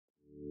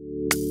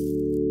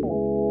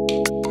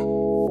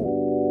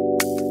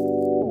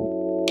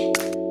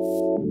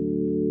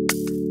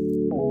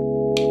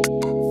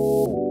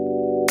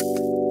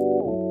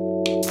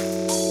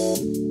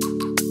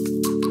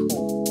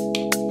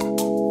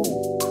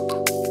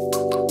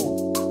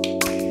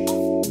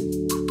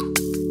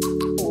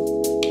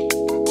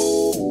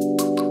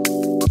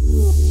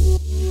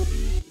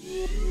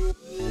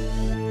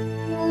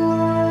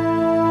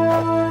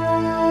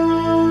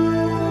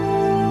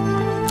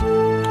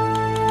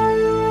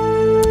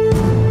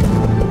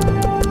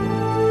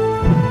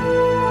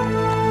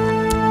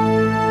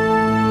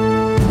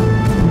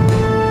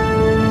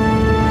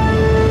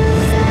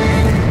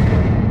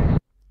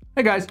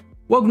Hey guys,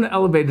 welcome to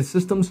Elevated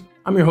Systems.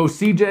 I'm your host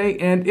CJ,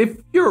 and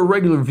if you're a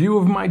regular viewer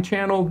of my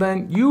channel,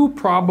 then you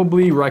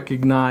probably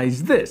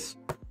recognize this.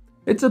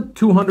 It's a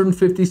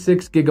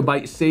 256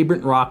 gigabyte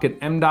Sabrent Rocket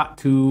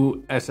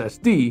M.2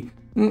 SSD.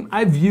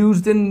 I've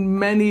used in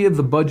many of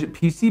the budget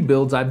PC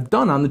builds I've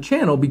done on the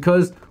channel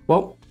because,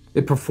 well,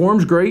 it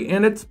performs great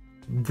and it's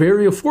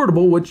very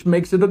affordable, which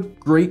makes it a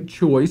great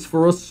choice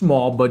for a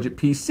small budget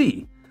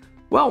PC.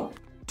 Well,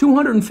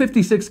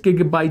 256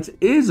 gigabytes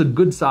is a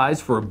good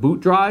size for a boot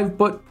drive,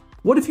 but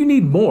what if you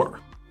need more?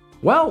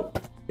 Well,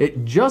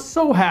 it just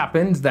so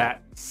happens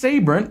that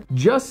Sabrent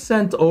just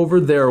sent over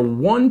their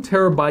 1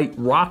 terabyte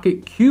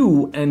Rocket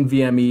Q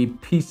NVMe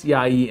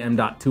PCIe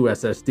M.2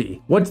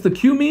 SSD. What's the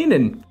Q mean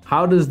and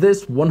how does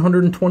this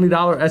 $120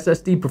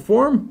 SSD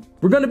perform?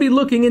 We're going to be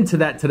looking into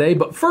that today,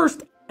 but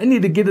first I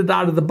need to get it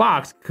out of the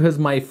box because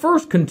my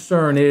first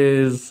concern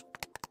is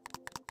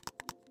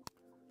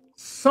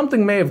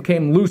something may have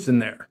came loose in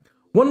there.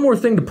 One more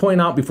thing to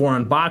point out before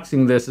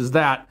unboxing this is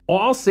that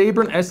all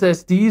Sabrent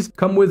SSDs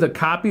come with a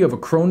copy of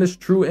Acronis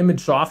True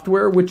Image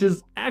software, which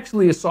is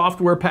actually a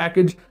software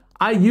package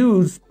I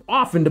use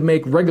often to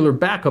make regular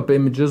backup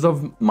images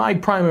of my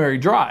primary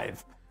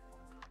drive.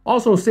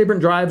 Also, Sabrent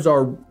drives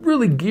are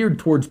really geared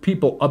towards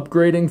people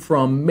upgrading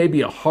from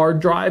maybe a hard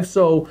drive,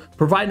 so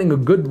providing a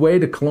good way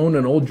to clone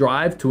an old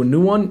drive to a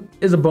new one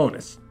is a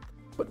bonus.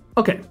 But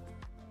okay,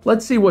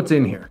 let's see what's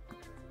in here.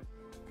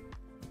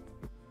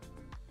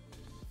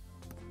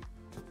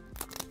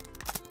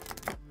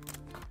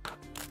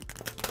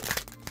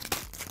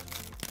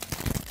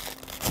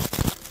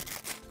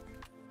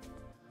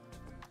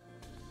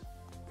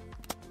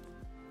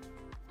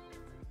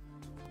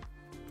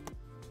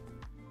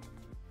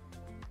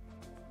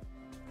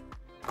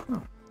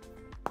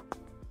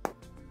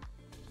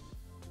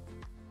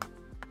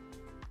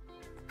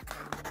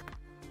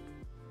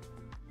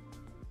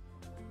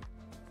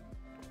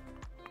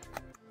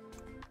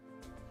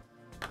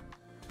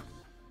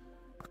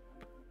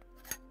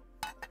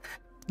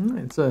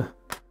 It's a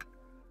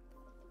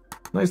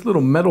nice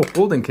little metal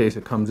folding case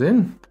it comes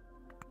in.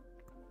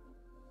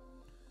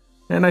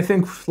 And I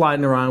think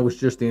sliding around was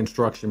just the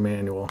instruction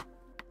manual.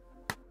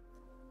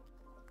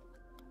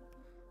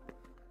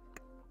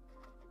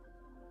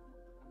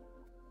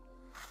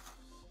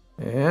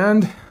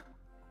 And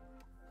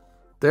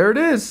there it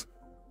is.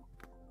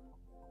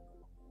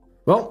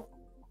 Well,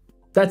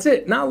 that's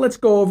it. Now let's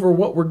go over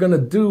what we're going to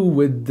do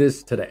with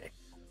this today.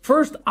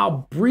 First,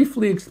 I'll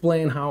briefly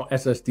explain how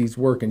SSDs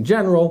work in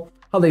general,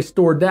 how they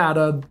store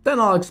data, then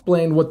I'll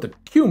explain what the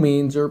Q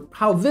means, or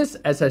how this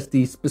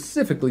SSD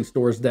specifically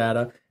stores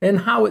data, and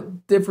how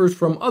it differs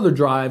from other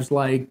drives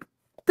like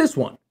this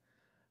one.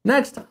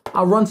 Next,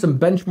 I'll run some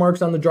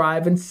benchmarks on the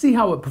drive and see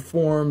how it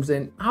performs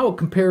and how it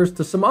compares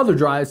to some other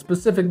drives,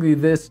 specifically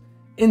this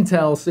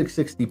Intel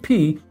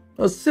 660p,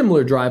 a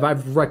similar drive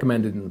I've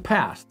recommended in the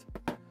past.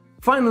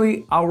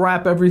 Finally, I'll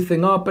wrap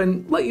everything up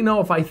and let you know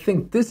if I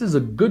think this is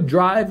a good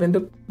drive and a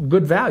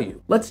good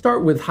value. Let's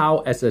start with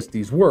how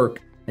SSDs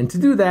work. And to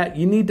do that,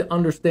 you need to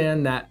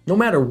understand that no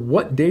matter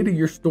what data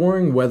you're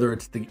storing, whether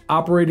it's the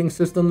operating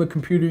system the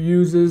computer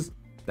uses,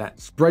 that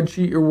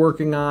spreadsheet you're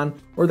working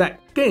on, or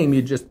that game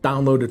you just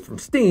downloaded from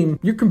Steam,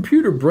 your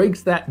computer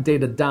breaks that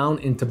data down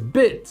into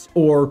bits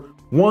or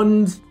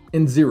ones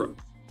and zeros.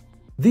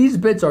 These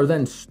bits are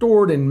then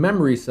stored in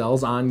memory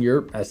cells on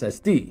your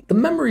SSD. The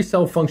memory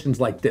cell functions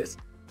like this.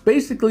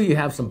 Basically, you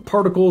have some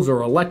particles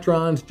or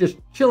electrons just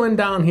chilling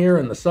down here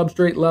in the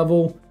substrate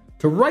level.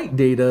 To write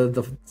data,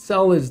 the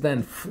cell is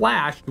then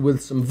flashed with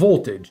some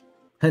voltage,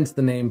 hence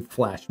the name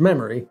flash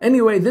memory.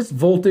 Anyway, this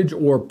voltage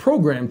or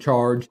program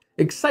charge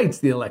excites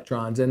the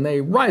electrons and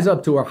they rise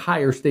up to a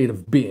higher state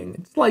of being.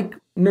 It's like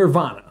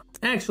nirvana.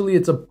 Actually,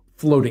 it's a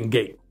floating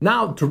gate.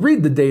 Now, to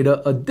read the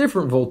data, a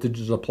different voltage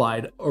is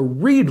applied, a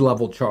read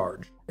level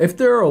charge. If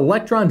there are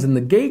electrons in the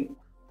gate,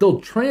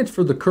 they'll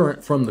transfer the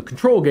current from the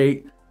control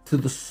gate to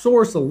the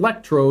source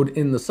electrode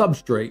in the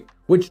substrate,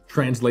 which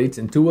translates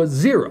into a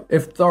 0.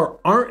 If there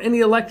aren't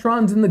any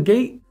electrons in the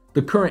gate,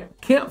 the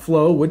current can't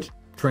flow, which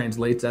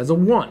translates as a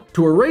 1.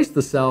 To erase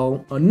the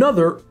cell,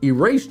 another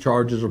erase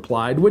charge is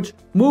applied, which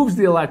moves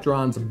the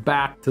electrons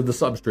back to the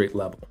substrate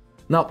level.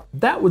 Now,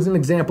 that was an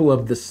example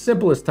of the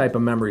simplest type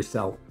of memory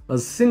cell, a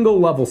single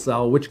level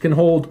cell which can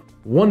hold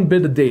 1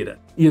 bit of data,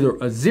 either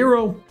a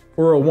 0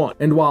 or a 1.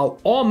 And while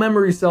all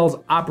memory cells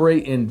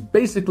operate in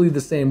basically the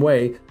same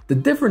way, the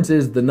difference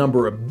is the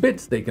number of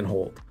bits they can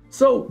hold.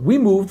 So we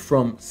moved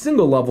from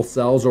single level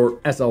cells or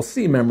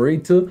SLC memory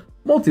to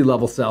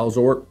multi-level cells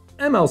or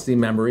MLC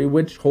memory,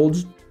 which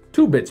holds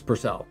 2 bits per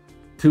cell,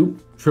 to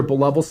triple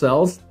level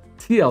cells,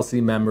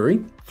 TLC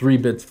memory, 3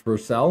 bits per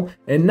cell,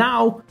 and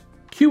now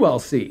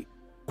QLC,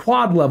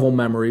 quad level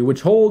memory,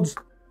 which holds,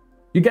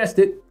 you guessed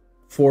it,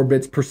 4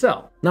 bits per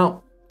cell.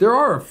 Now, there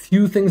are a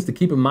few things to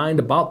keep in mind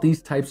about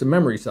these types of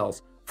memory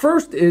cells.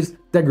 First is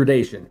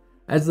degradation.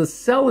 As the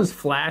cell is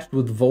flashed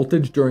with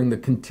voltage during the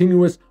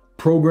continuous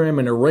program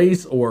and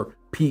erase or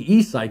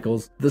PE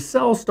cycles, the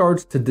cell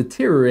starts to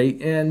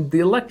deteriorate and the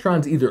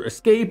electrons either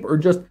escape or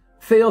just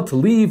fail to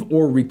leave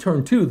or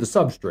return to the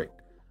substrate.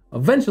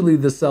 Eventually,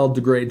 the cell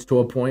degrades to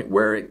a point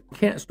where it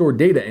can't store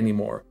data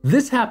anymore.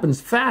 This happens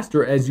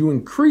faster as you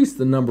increase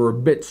the number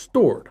of bits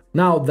stored.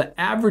 Now, the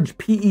average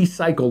PE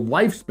cycle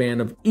lifespan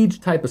of each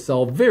type of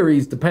cell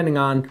varies depending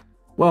on,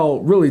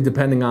 well, really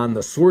depending on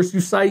the source you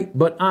cite,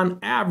 but on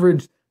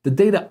average, the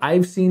data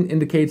I've seen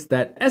indicates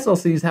that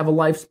SLCs have a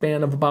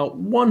lifespan of about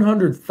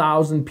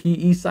 100,000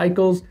 PE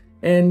cycles,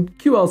 and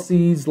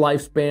QLC's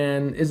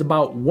lifespan is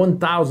about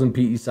 1,000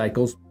 PE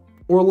cycles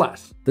or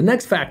less. The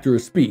next factor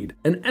is speed.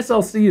 An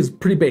SLC is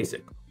pretty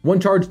basic.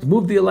 One charge to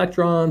move the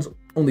electrons,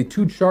 only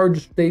two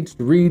charge states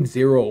to read,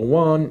 0 or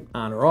 1,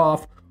 on or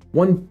off,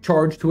 one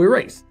charge to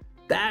erase.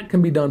 That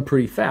can be done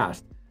pretty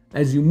fast.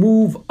 As you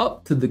move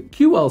up to the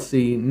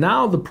QLC,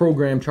 now the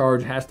program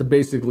charge has to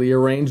basically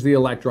arrange the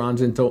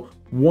electrons into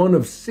one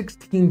of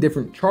 16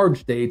 different charge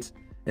states,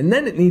 and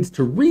then it needs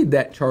to read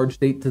that charge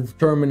state to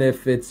determine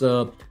if it's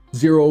a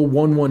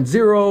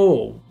 0110,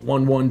 or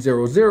 1100,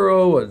 a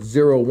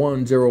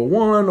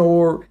 0101,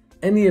 or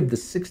any of the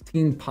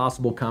 16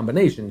 possible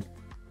combinations.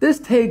 This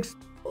takes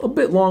a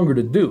bit longer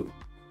to do.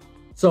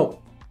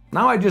 So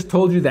now I just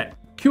told you that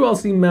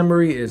QLC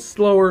memory is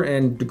slower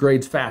and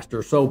degrades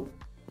faster, so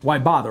why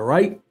bother,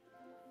 right?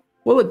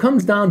 Well, it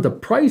comes down to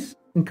price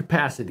and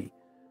capacity.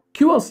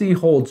 QLC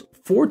holds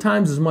 4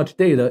 times as much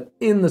data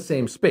in the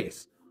same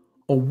space.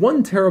 A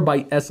 1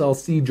 terabyte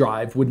SLC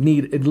drive would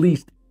need at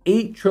least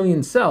 8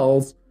 trillion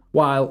cells,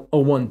 while a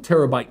 1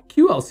 terabyte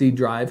QLC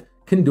drive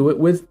can do it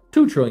with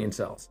 2 trillion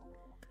cells.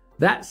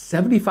 That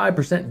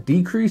 75%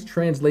 decrease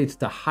translates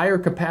to higher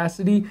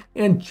capacity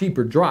and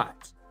cheaper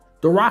drives.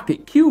 The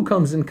Rocket Q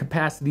comes in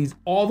capacities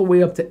all the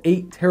way up to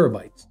 8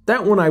 terabytes.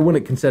 That one I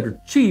wouldn't consider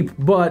cheap,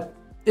 but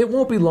it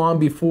won't be long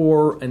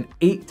before an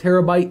 8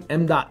 terabyte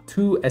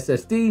M.2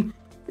 SSD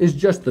is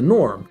just the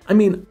norm. I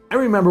mean, I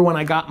remember when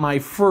I got my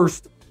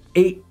first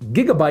 8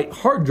 gigabyte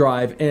hard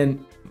drive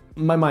and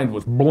my mind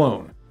was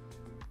blown.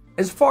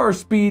 As far as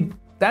speed,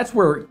 that's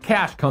where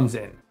cache comes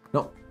in.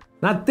 No,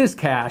 not this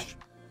cache,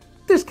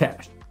 this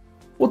cache.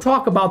 We'll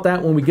talk about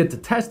that when we get to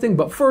testing,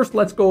 but first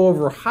let's go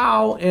over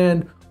how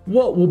and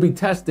what we'll be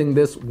testing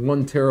this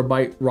 1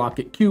 terabyte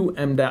Rocket Q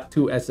M.2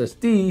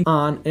 SSD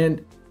on.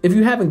 And if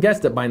you haven't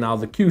guessed it by now,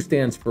 the Q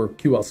stands for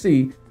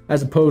QLC,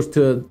 as opposed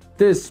to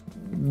this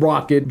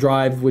Rocket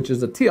drive, which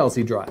is a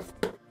TLC drive.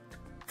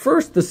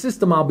 First, the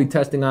system I'll be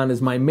testing on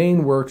is my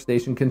main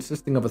workstation,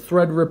 consisting of a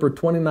Threadripper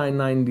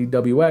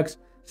 2990WX,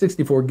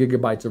 64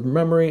 gigabytes of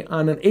memory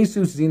on an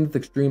Asus Zenith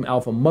Extreme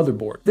Alpha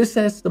motherboard. This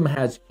system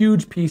has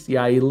huge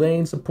PCIe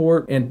lane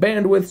support and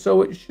bandwidth,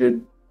 so it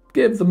should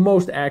give the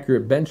most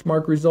accurate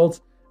benchmark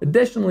results.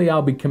 Additionally,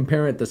 I'll be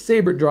comparing the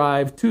Sabrent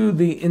drive to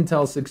the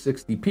Intel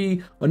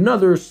 660p,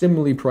 another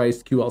similarly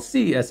priced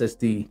QLC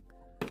SSD.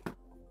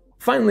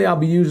 Finally, I'll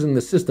be using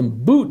the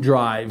system boot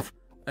drive,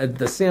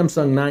 the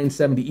Samsung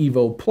 970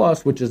 EVO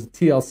Plus, which is a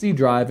TLC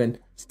drive and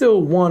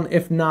still one,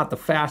 if not the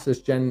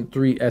fastest Gen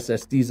 3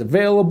 SSDs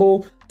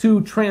available,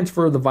 to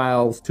transfer the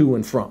files to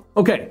and from.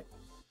 Okay,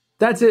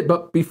 that's it,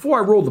 but before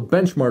I roll the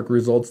benchmark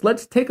results,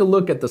 let's take a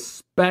look at the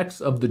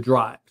specs of the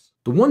drives.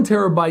 The 1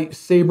 terabyte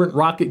Sabrent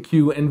Rocket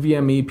Q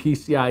NVMe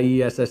PCIe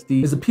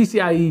SSD is a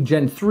PCIe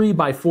Gen 3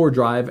 by 4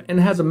 drive and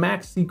has a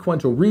max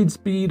sequential read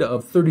speed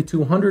of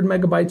 3200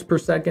 megabytes per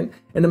second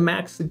and a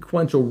max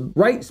sequential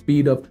write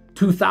speed of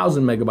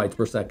 2000 megabytes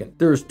per second.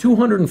 There is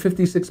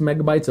 256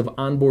 megabytes of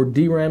onboard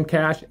DRAM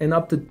cache and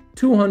up to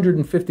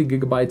 250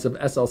 gigabytes of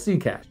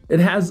SLC cache. It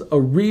has a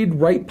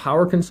read-write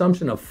power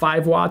consumption of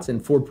 5 watts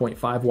and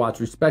 4.5 watts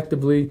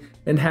respectively,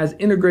 and has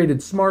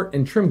integrated smart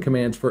and trim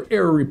commands for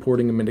error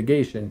reporting and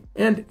mitigation.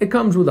 And it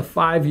comes with a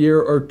 5-year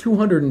or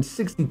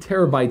 260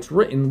 terabytes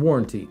written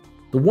warranty.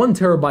 The 1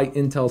 terabyte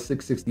Intel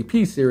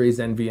 660p series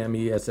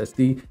NVMe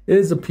SSD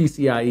is a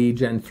PCIe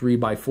Gen 3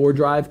 by 4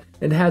 drive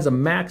and has a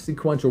max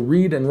sequential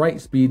read and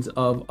write speeds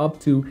of up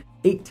to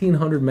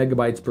 1800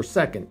 megabytes per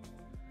second.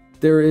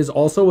 There is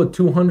also a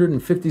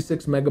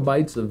 256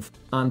 megabytes of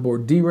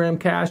onboard DRAM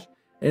cache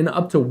and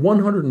up to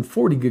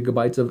 140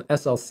 gigabytes of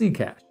SLC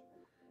cache.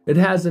 It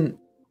has an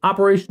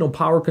operational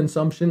power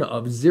consumption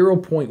of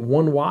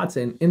 0.1 watts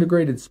and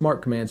integrated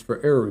smart commands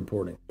for error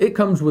reporting. It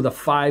comes with a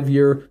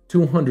 5-year,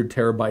 200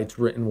 terabytes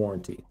written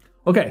warranty.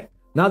 Okay,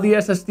 now the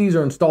SSDs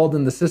are installed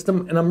in the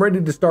system and I'm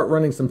ready to start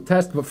running some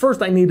tests, but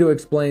first I need to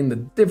explain the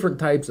different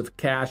types of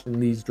cache in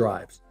these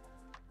drives.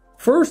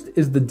 First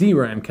is the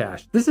DRAM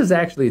cache. This is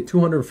actually a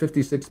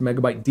 256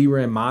 megabyte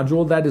DRAM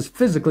module that is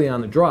physically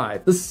on the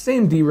drive. The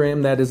same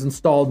DRAM that is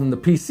installed in the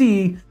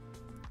PC,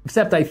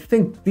 except I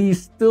think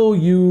these still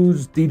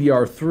use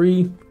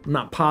DDR3. I'm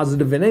not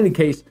positive. In any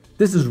case,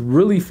 this is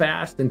really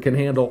fast and can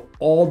handle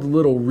all the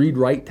little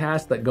read-write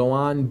tasks that go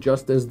on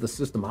just as the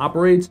system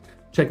operates,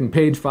 checking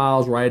page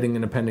files, writing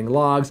and appending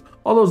logs,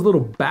 all those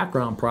little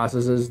background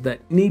processes that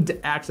need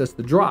to access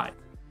the drive.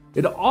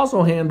 It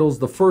also handles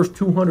the first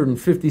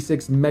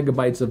 256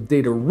 megabytes of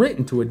data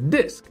written to a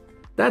disk.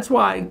 That's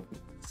why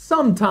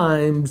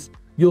sometimes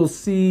you'll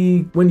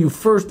see when you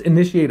first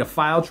initiate a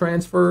file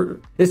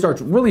transfer, it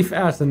starts really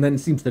fast and then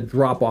seems to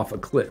drop off a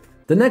cliff.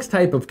 The next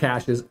type of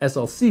cache is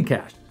SLC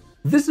cache.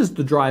 This is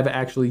the drive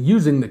actually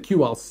using the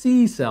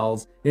QLC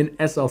cells in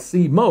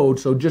SLC mode,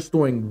 so just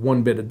storing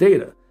 1 bit of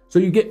data. So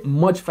you get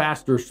much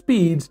faster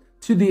speeds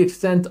to the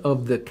extent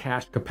of the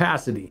cache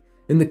capacity.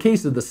 In the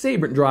case of the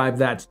Sabrent drive,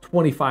 that's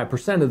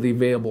 25% of the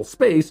available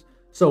space.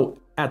 So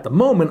at the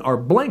moment, our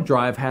blank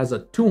drive has a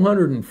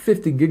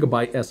 250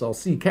 gigabyte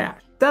SLC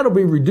cache. That'll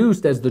be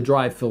reduced as the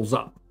drive fills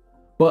up.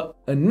 But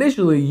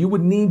initially, you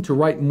would need to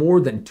write more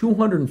than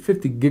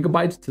 250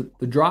 gigabytes to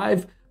the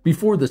drive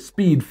before the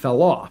speed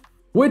fell off,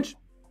 which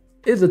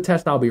is a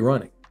test I'll be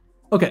running.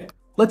 Okay,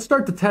 let's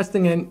start the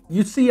testing, and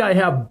you see I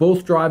have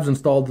both drives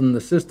installed in the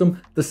system.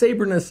 The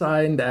Sabrent is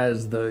assigned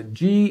as the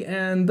G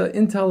and the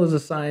Intel is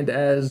assigned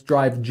as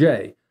drive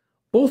J.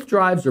 Both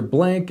drives are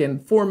blank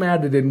and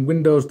formatted in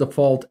Windows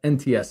default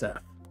NTSF.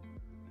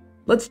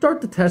 Let's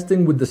start the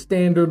testing with the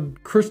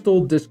standard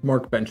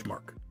CrystalDiskMark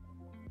benchmark.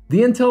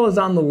 The Intel is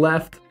on the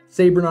left,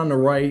 Sabrent on the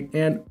right,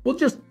 and we'll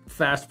just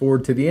fast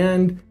forward to the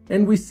end,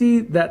 and we see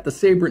that the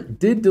Sabrent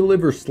did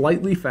deliver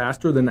slightly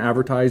faster than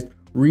advertised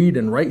read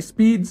and write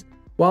speeds.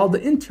 While the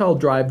Intel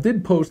drive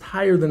did post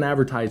higher than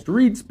advertised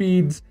read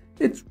speeds,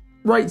 its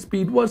write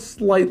speed was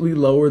slightly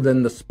lower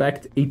than the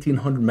spec'd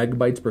 1800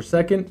 megabytes per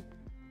second.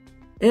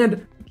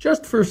 And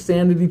just for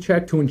sanity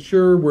check to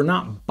ensure we're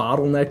not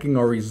bottlenecking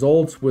our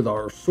results with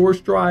our source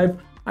drive,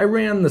 I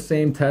ran the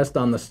same test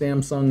on the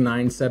Samsung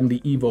 970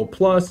 EVO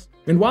Plus,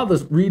 and while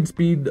the read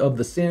speed of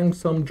the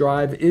Samsung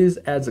drive is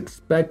as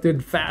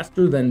expected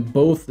faster than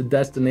both the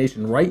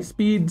destination write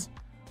speeds,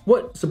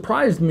 what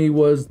surprised me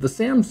was the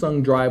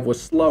Samsung drive was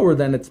slower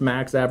than its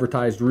max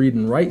advertised read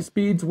and write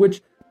speeds,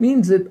 which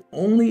means it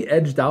only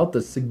edged out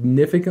the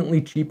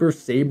significantly cheaper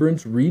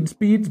Sabrent's read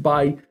speeds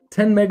by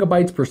 10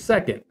 megabytes per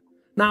second.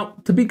 Now,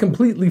 to be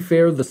completely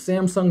fair, the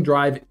Samsung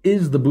drive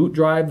is the boot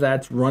drive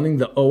that's running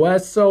the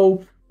OS,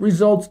 so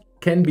results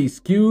can be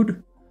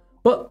skewed.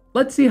 But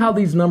let's see how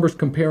these numbers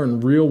compare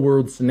in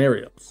real-world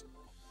scenarios.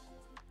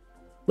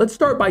 Let's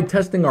start by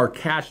testing our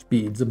cache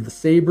speeds of the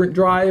Sabrent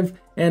drive,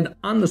 and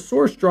on the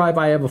source drive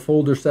I have a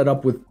folder set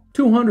up with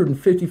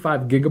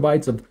 255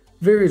 gigabytes of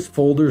various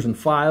folders and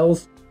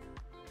files.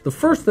 The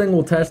first thing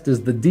we'll test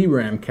is the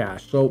DRAM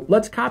cache, so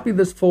let's copy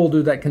this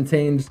folder that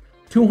contains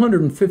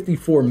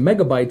 254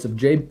 megabytes of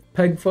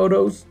JPEG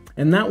photos,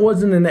 and that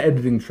wasn't an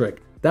editing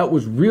trick. That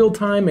was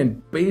real-time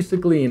and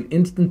basically an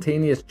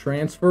instantaneous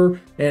transfer,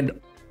 and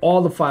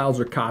all the files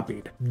are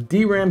copied.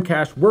 DRAM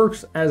cache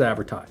works as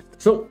advertised.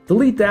 So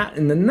delete that,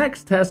 and the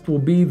next test will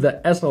be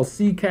the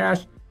SLC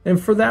cache, and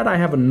for that I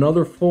have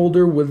another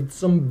folder with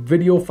some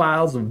video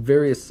files of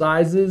various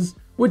sizes,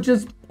 which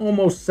is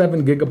almost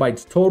 7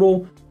 gigabytes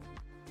total.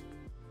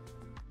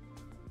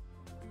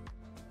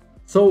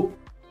 So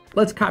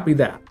let's copy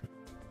that.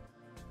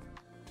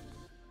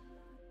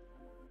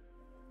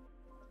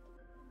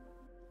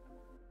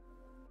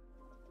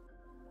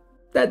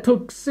 That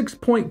took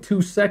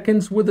 6.2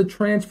 seconds with a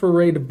transfer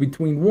rate of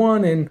between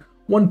 1 and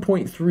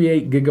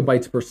 1.38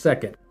 gigabytes per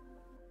second.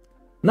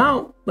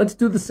 Now, let's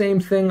do the same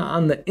thing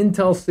on the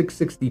Intel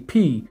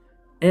 660p.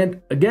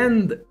 And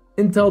again, the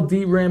Intel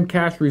DRAM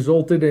cache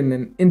resulted in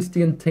an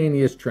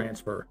instantaneous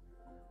transfer.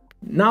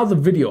 Now the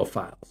video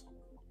files.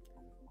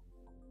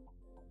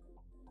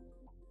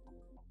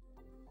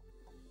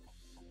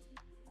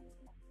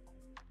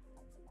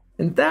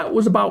 And that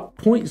was about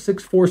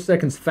 0.64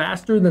 seconds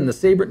faster than the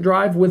Sabrent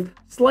drive with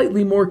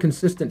slightly more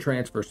consistent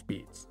transfer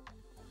speeds.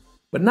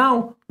 But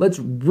now let's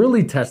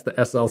really test the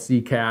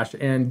SLC cache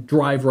and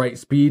drive write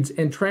speeds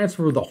and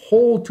transfer the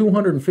whole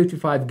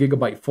 255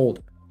 gigabyte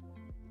folder.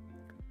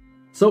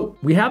 So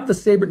we have the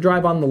Sabrent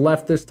drive on the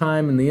left this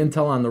time and the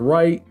Intel on the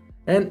right,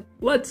 and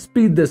let's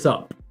speed this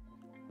up.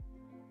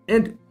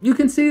 And you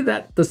can see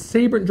that the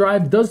Sabrent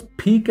drive does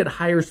peak at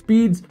higher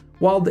speeds,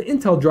 while the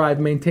Intel drive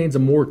maintains a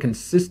more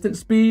consistent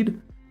speed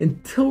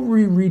until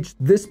we reach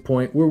this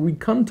point where we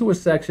come to a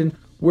section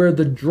where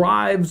the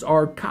drives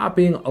are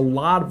copying a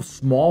lot of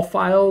small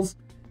files,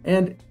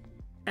 and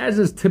as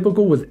is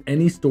typical with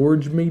any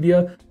storage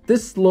media,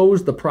 this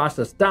slows the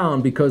process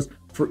down because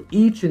for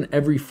each and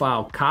every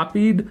file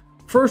copied,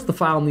 first the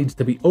file needs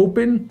to be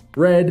open,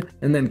 read,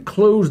 and then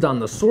closed on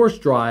the source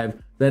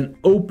drive, then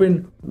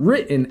open,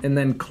 written, and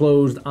then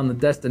closed on the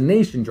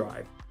destination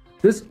drive.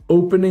 This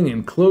opening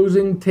and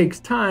closing takes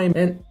time,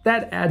 and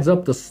that adds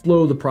up to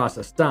slow the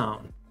process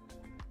down.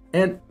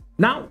 And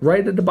now,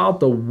 right at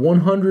about the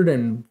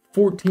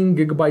 114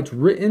 gigabytes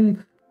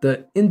written,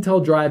 the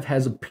Intel drive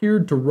has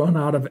appeared to run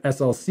out of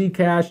SLC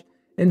cache,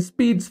 and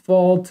speeds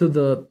fall to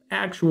the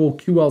actual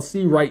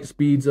QLC write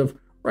speeds of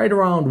right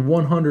around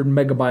 100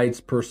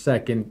 megabytes per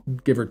second,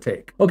 give or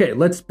take. Okay,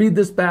 let's speed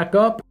this back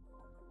up.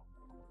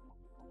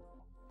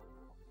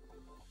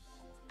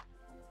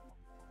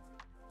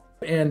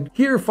 And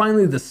here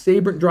finally the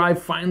Sabrent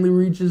drive finally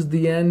reaches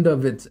the end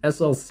of its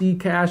SLC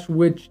cache,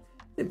 which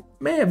it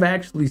may have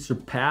actually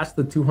surpassed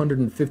the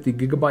 250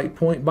 gigabyte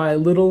point by a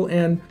little,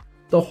 and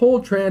the whole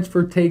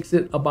transfer takes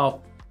it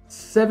about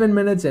 7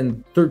 minutes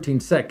and 13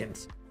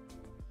 seconds.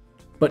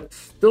 But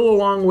still a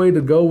long way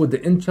to go with the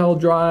Intel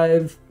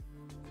drive.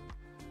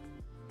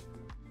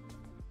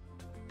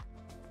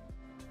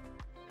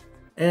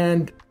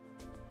 and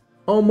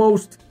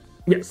almost,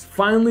 yes,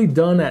 finally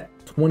done at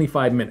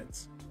 25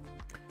 minutes.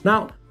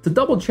 Now, to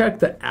double check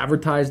the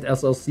advertised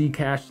SLC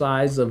cache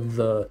size of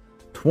the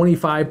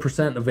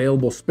 25%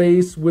 available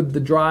space with the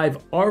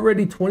drive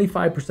already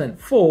 25%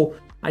 full,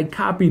 I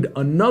copied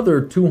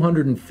another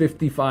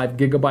 255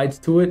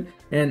 gigabytes to it,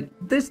 and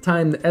this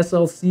time the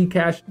SLC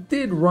cache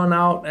did run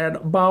out at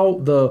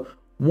about the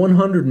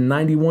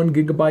 191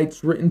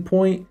 gigabytes written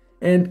point,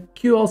 and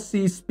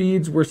QLC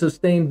speeds were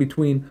sustained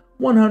between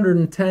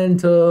 110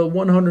 to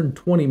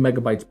 120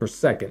 megabytes per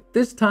second,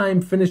 this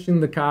time finishing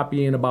the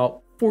copy in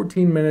about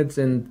 14 minutes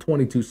and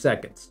 22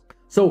 seconds.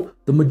 So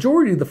the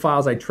majority of the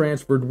files I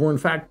transferred were in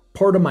fact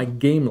part of my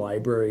game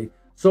library.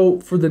 So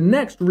for the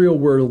next real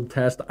world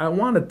test, I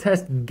want to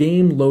test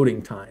game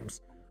loading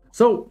times.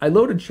 So I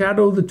loaded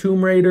Shadow of the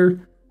Tomb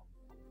Raider,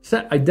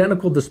 set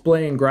identical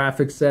display and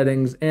graphics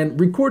settings, and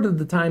recorded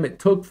the time it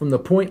took from the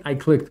point I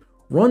clicked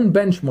Run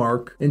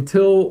Benchmark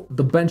until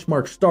the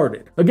benchmark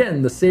started.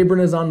 Again, the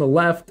Sabrent is on the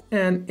left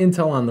and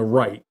Intel on the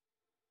right.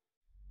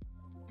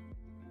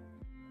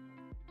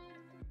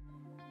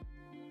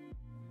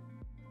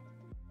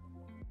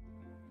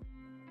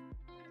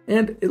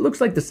 And it looks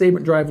like the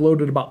Sabrent drive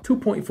loaded about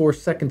 2.4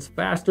 seconds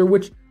faster,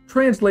 which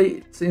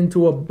translates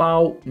into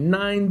about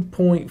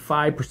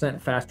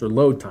 9.5% faster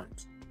load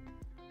times.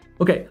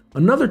 Okay,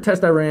 another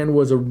test I ran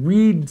was a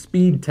read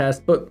speed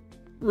test, but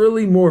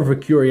really more of a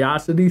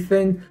curiosity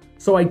thing.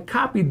 So I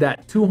copied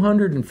that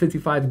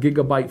 255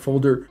 gigabyte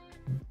folder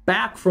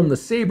back from the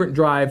Sabrent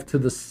drive to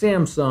the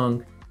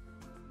Samsung.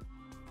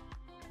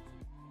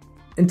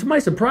 And to my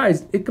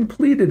surprise, it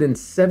completed in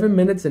 7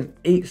 minutes and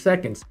 8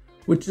 seconds,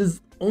 which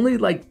is only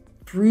like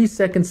 3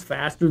 seconds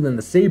faster than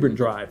the Sabrent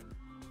drive.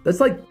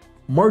 That's like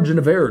margin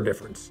of error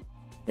difference.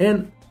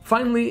 And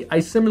finally, I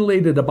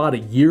simulated about a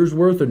year's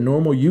worth of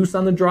normal use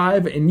on the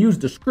drive and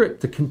used a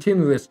script to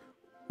continue this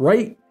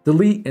write,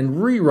 delete,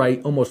 and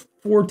rewrite almost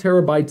 4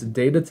 terabytes of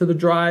data to the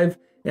drive,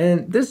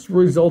 and this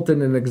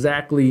resulted in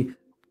exactly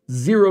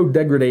 0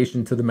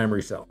 degradation to the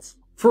memory cells.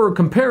 For a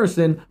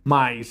comparison,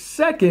 my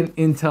second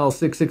Intel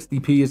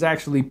 660p is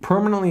actually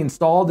permanently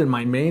installed in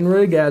my main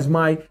rig as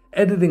my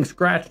editing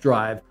scratch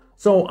drive,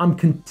 so I'm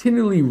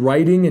continually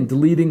writing and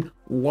deleting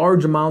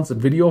large amounts of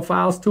video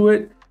files to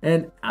it,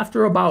 and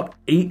after about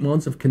 8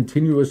 months of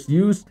continuous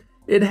use,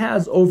 it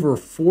has over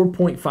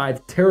 4.5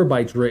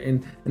 terabytes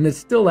written and is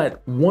still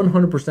at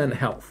 100%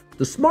 health.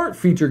 The Smart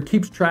feature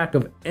keeps track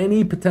of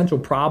any potential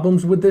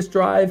problems with this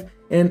drive,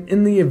 and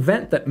in the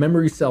event that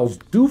memory cells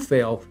do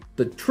fail,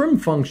 the trim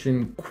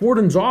function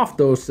cordons off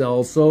those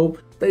cells so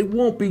they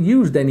won't be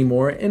used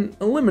anymore and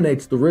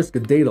eliminates the risk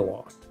of data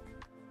loss.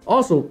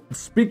 Also,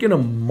 speaking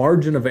of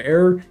margin of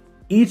error,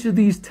 each of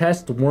these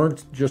tests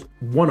weren't just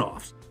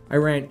one-offs. I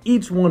ran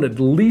each one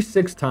at least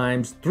 6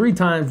 times, 3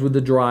 times with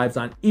the drives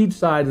on each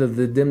side of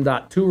the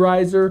DIMM.2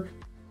 riser,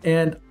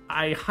 and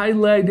I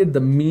highlighted the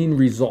mean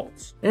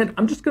results. And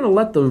I'm just gonna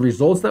let the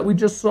results that we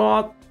just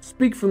saw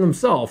speak for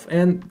themselves,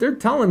 and they're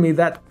telling me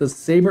that the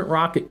Sabrent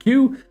Rocket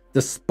Q,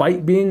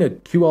 despite being a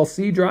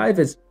QLC drive,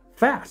 is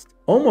fast.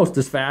 Almost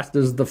as fast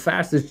as the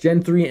fastest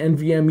Gen 3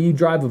 NVMe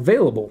drive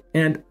available.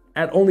 And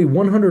at only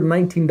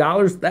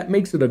 $119, that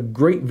makes it a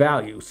great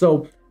value.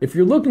 So if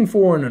you're looking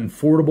for an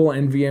affordable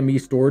NVMe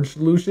storage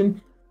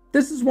solution,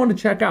 this is one to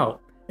check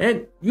out.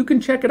 And you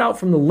can check it out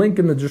from the link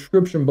in the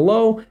description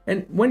below.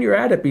 And when you're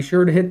at it, be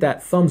sure to hit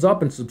that thumbs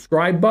up and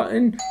subscribe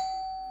button,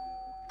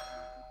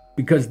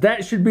 because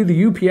that should be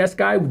the UPS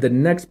guy with the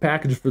next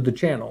package for the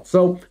channel.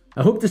 So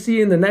I hope to see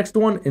you in the next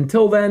one.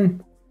 Until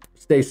then,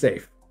 stay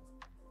safe.